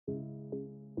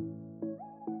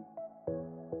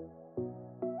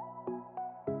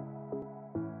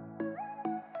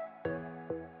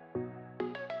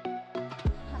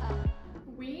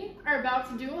are about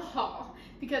to do a haul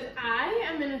because I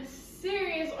am in a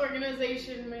serious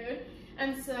organization mood.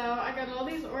 And so I got all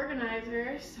these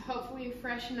organizers to hopefully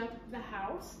freshen up the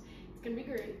house. It's gonna be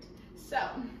great. So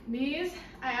these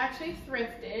I actually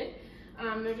thrifted.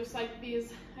 They're just like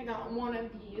these, I got one of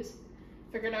these.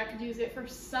 Figured I could use it for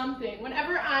something.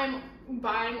 Whenever I'm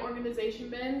buying organization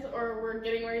bins or we're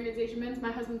getting organization bins,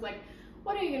 my husband's like,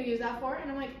 what are you gonna use that for?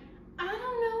 And I'm like, I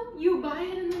don't know. You buy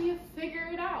it and then you figure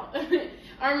it out.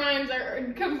 Our minds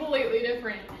are completely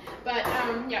different. But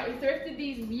yeah, we thrifted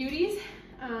these beauties.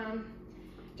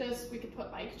 Just we could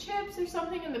put like chips or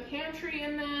something in the pantry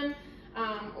in them,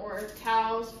 or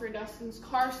towels for Dustin's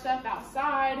car stuff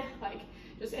outside, like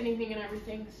just anything and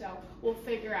everything. So we'll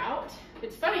figure out.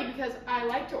 It's funny because I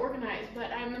like to organize,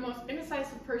 but I'm the most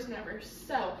indecisive person ever.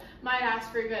 So might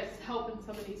ask for you guys' help in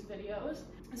some of these videos.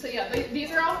 So yeah,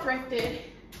 these are all thrifted.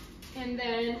 And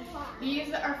then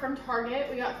these are from Target.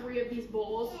 We got 3 of these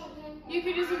bowls. You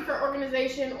could use them for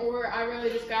organization, or I really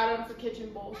just got them for kitchen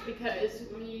bowls because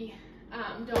we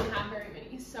don't have very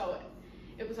many. So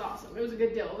it was awesome. It was a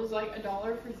good deal. It was like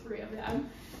 $1 for 3 of them.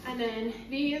 And then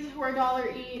these were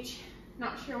 $1 each.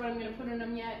 Not sure what I'm gonna put in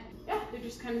them yet. Yeah, they're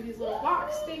just kind of these little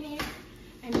box thingies.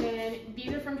 And then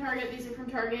these are from Target, these are from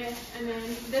Target, and then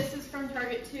this is from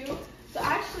Target too. So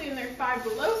actually in their Five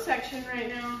Below section right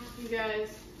now, you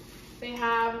guys, they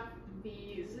have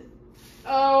these.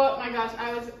 Oh my gosh,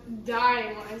 I was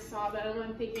dying when I saw them.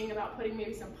 I'm thinking about putting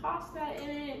maybe some pasta in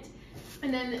it.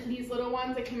 And then these little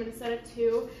ones that come in a set of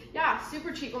 2. Yeah,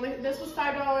 super cheap. Only this was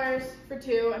 $5 for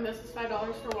 2, and this was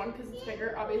 $5 for 1 because it's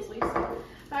bigger, obviously. So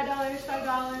 $5,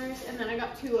 $5, and then I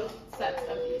got 2 sets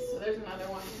of these. So there's another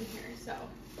one in here. So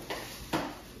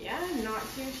yeah, not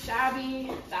too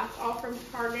shabby. That's all from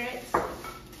Target.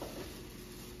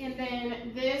 And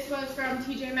then this was from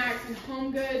TJ Maxx and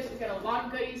Home Goods. We got a lot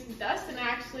of goodies. Dustin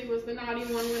actually was the naughty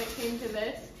one when it came to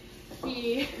this.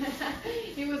 He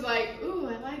was like, ooh,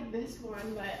 I like this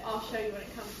one, but I'll show you when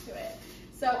it comes to it.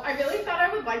 So I really thought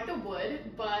I would like the wood,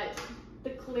 but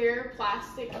the clear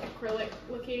plastic acrylic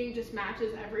looking just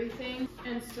matches everything.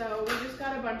 And so we just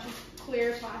got a bunch of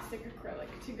clear plastic acrylic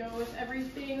to go with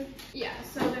everything. Yeah,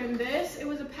 so then this, it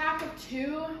was a pack of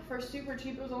 2 for super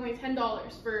cheap. It was only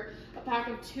 $10 for a pack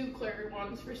of 2 clear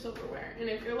ones for silverware. And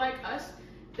if you're like us,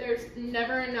 there's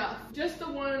never enough. Just the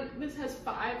one, this has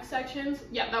 5 sections.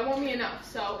 Yeah, that won't be enough.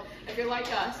 So if you're like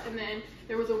us, and then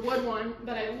there was a wood one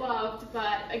that I loved,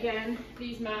 but again,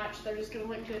 these match. They're just gonna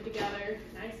look good together.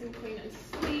 Nice and clean and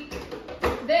sleek.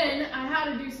 Then I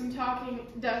had to do some talking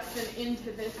Dustin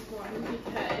into this one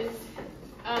because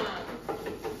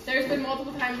there's been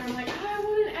multiple times where I'm like, oh, I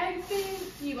want an egg thing.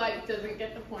 He like doesn't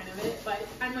get the point of it, but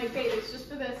I'm like, babe, it's just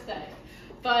for this day.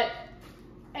 But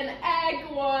an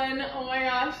egg one, oh my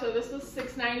gosh, so this was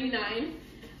 $6.99,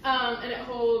 and it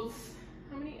holds,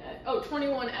 how many eggs? Oh,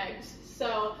 21 eggs,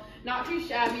 so not too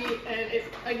shabby, and it's,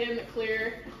 again, the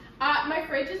clear. My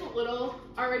fridge is a little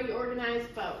already organized,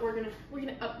 but we're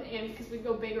gonna up the ante because we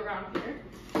go big around here.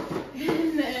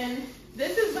 And then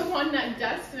this is the one that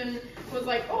Dustin was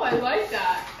like, oh, I like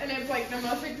that, and it's like the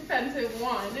most expensive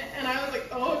one, and I was like,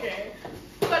 oh, okay.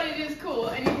 But it is cool,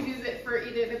 and you can use it for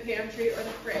either the pantry or the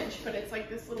fridge, but it's like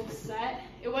this little set.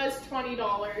 It was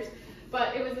 $20,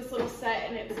 but it was this little set,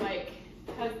 and it's like,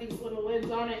 has these little lids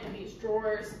on it and these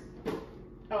drawers.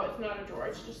 Oh, it's not a drawer,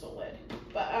 it's just a lid.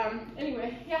 But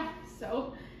anyway, yeah,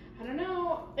 so I don't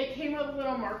know. It came with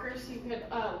little markers so you could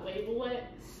label it,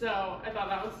 so I thought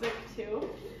that was sick too,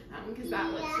 because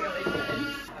that looks really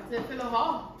good. That's it for the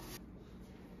haul.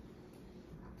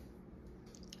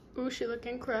 Ooh, she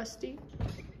looking crusty.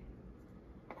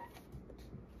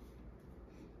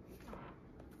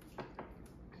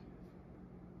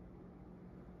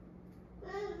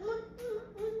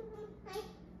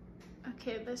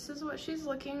 Okay, this is what she's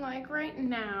looking like right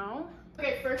now.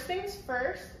 Okay, first things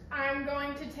first, I'm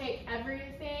going to take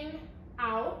everything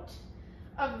out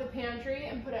of the pantry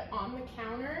and put it on the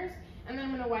counters, and then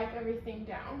I'm gonna wipe everything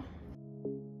down.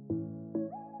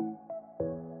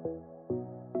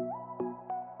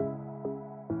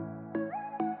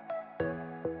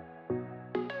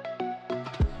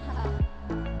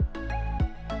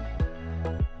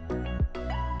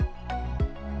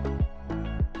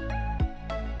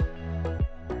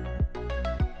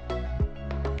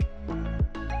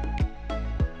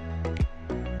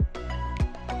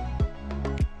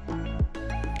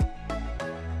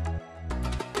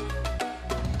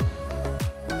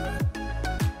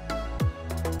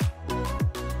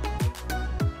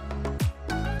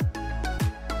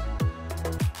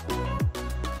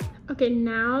 Okay,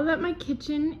 now that my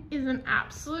kitchen is an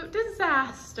absolute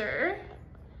disaster,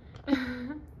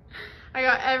 I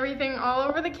got everything all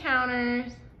over the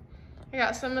counters. I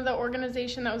got some of the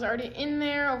organization that was already in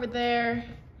there over there.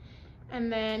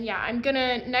 And then, yeah,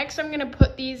 next I'm gonna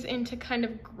put these into kind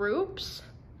of groups.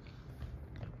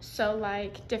 So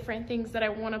like different things that I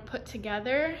wanna put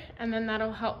together, and then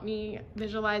that'll help me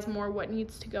visualize more what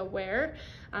needs to go where.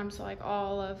 So like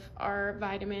all of our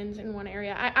vitamins in one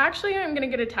area. I'm gonna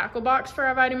get a tackle box for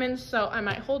our vitamins, so I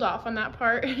might hold off on that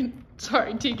part.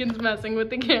 Sorry, Tegan's messing with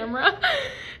the camera.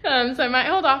 So I might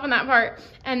hold off on that part.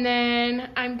 And then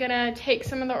I'm gonna take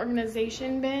some of the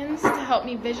organization bins to help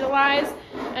me visualize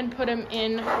and put them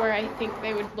in where I think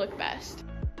they would look best.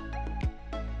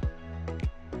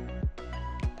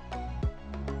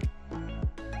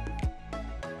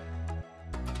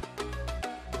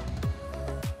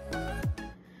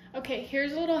 Okay,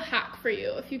 here's a little hack for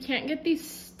you. If you can't get these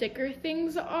sticker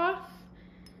things off,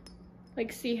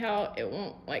 like see how it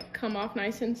won't like come off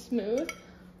nice and smooth?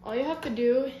 All you have to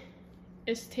do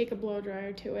is take a blow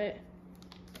dryer to it.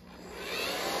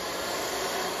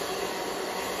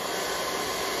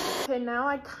 Okay, now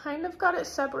I kind of got it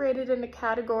separated into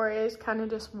categories, kind of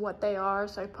just what they are.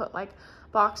 So I put like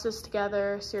boxes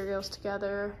together, cereals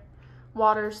together,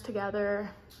 waters together,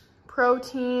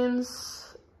 proteins,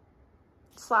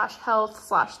 slash health,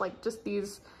 slash like just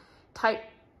these type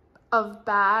of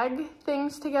bag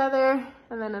things together,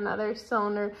 and then another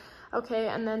cylinder. Okay,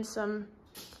 and then some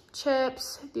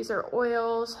chips. These are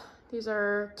oils. These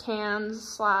are cans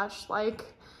slash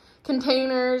like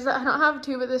containers. I don't have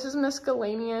two, but this is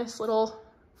miscellaneous little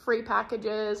free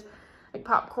packages, like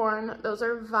popcorn. Those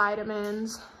are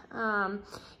vitamins.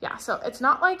 Yeah, so it's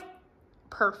not like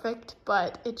perfect,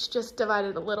 but it's just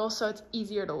divided a little so it's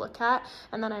easier to look at.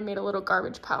 And then I made a little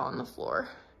garbage pile on the floor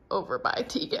over by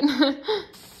Tegan.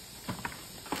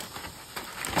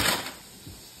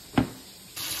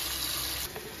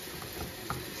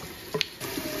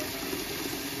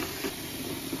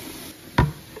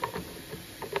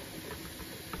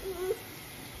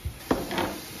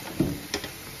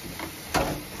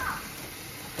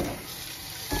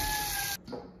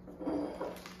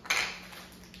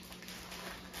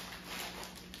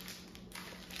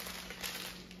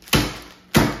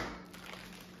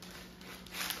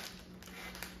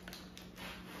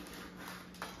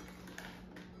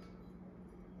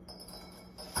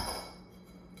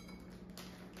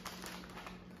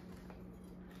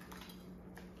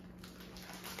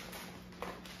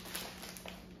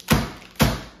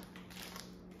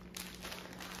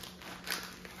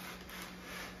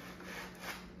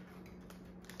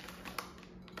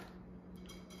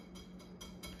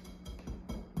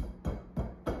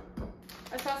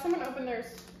 I saw someone open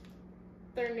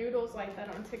their noodles like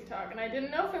that on TikTok, and I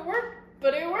didn't know if it worked,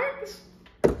 but it works.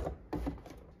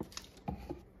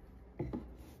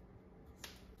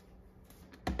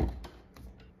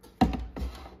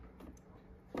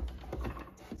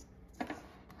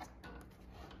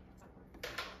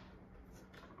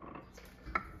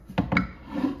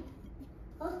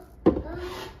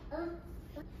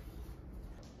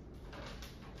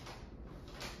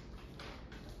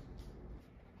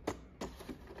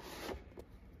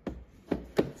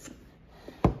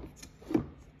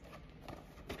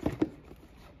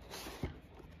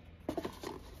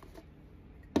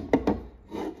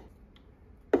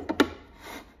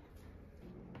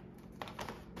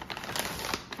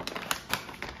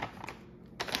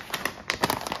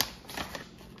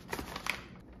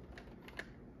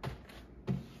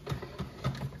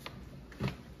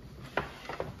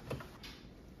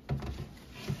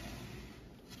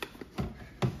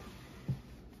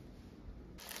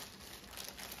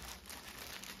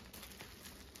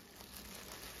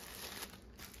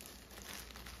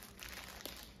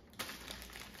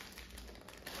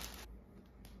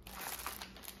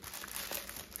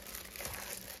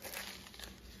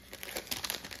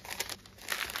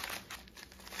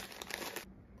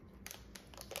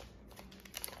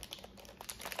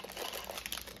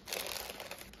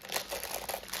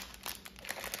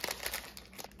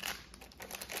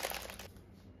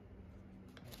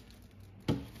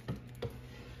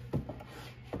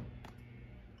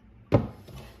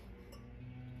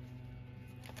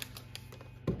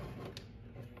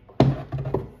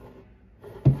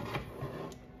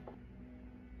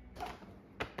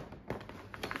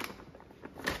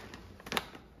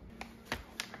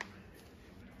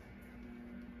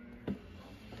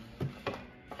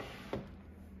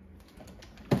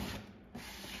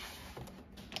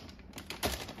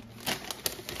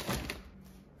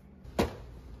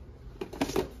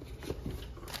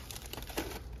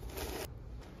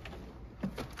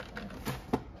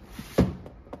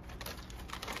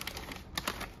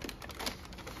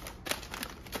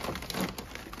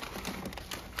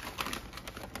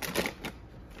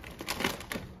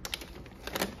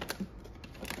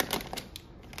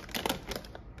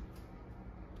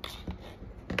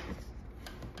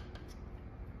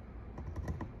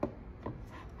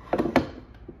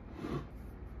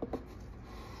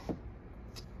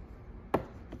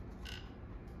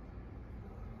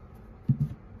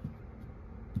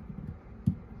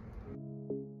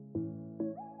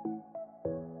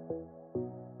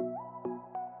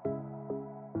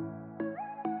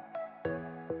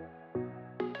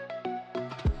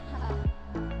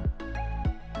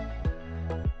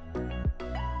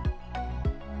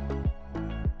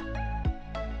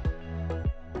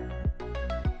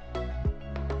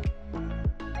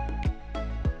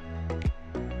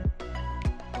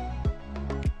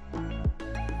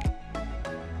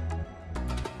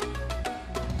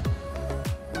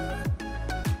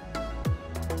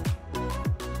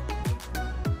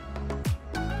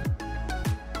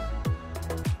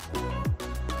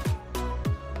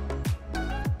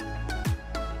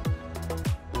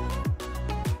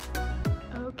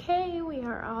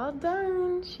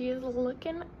 she is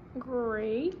looking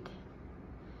great.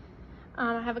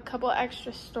 I have a couple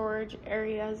extra storage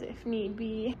areas if need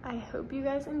be. I hope you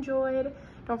guys enjoyed.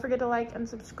 Don't forget to like and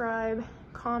subscribe,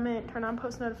 comment, turn on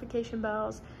post notification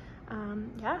bells.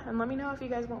 Yeah, and let me know if you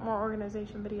guys want more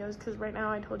organization videos, because right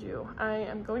now I told you I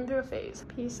am going through a phase.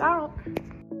 Peace out.